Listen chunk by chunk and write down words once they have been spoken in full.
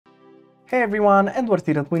Hey everyone, Edward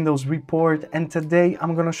here at Windows Report, and today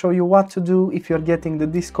I'm gonna show you what to do if you're getting the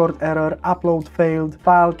Discord error, upload failed,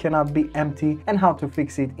 file cannot be empty, and how to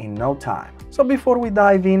fix it in no time. So before we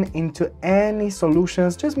dive into any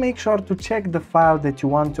solutions, just make sure to check the file that you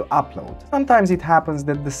want to upload. Sometimes it happens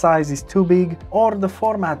that the size is too big or the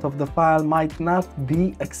format of the file might not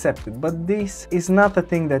be accepted, but this is not a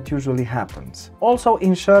thing that usually happens. Also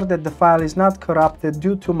ensure that the file is not corrupted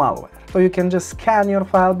due to malware. So you can just scan your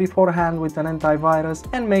file beforehand with an antivirus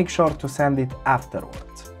and make sure to send it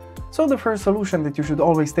afterwards. So the first solution that you should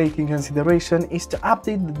always take in consideration is to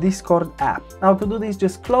update the Discord app. Now to do this,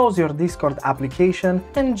 just close your Discord application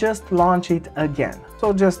and just launch it again.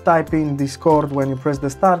 So just type in Discord when you press the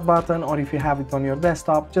start button, or if you have it on your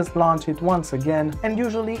desktop, just launch it once again, and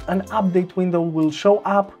usually an update window will show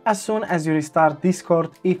up as soon as you restart Discord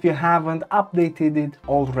if you haven't updated it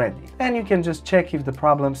already. Then you can just check if the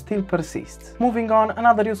problem still persists. Moving on,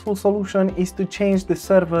 another useful solution is to change the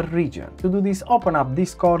server region. To do this, open up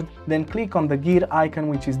Discord, then click on the gear icon,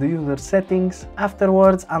 which is the user settings.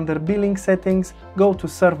 Afterwards, under billing settings, go to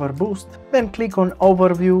server boost, then click on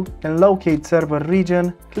overview and locate server region.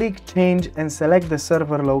 Click change and select the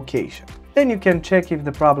server location. Then you can check if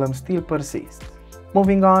the problem still persists.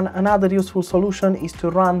 Moving on, another useful solution is to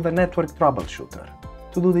run the Network Troubleshooter.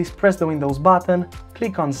 To do this, press the Windows button,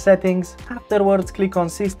 click on Settings, afterwards click on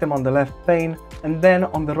System on the left pane, and then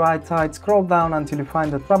on the right side scroll down until you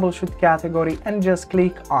find the Troubleshoot category and just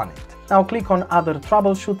click on it. Now click on Other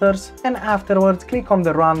Troubleshooters, and afterwards click on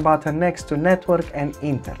the Run button next to Network and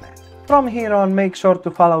Internet. From here on, make sure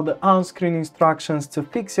to follow the on-screen instructions to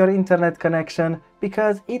fix your internet connection,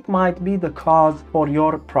 because it might be the cause for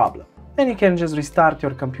your problem. Then you can just restart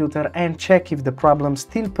your computer and check if the problem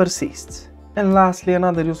still persists. And lastly,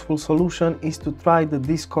 another useful solution is to try the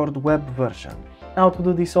Discord web version. Now to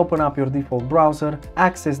do this, open up your default browser,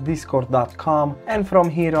 access discord.com, and from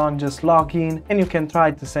here on just log in and you can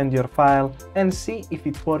try to send your file and see if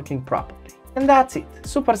it's working properly. And that's it.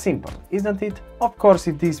 Super simple, isn't it? Of course,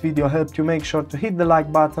 if this video helped you, make sure to hit the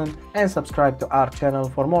like button and subscribe to our channel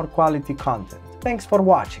for more quality content. Thanks for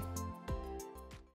watching.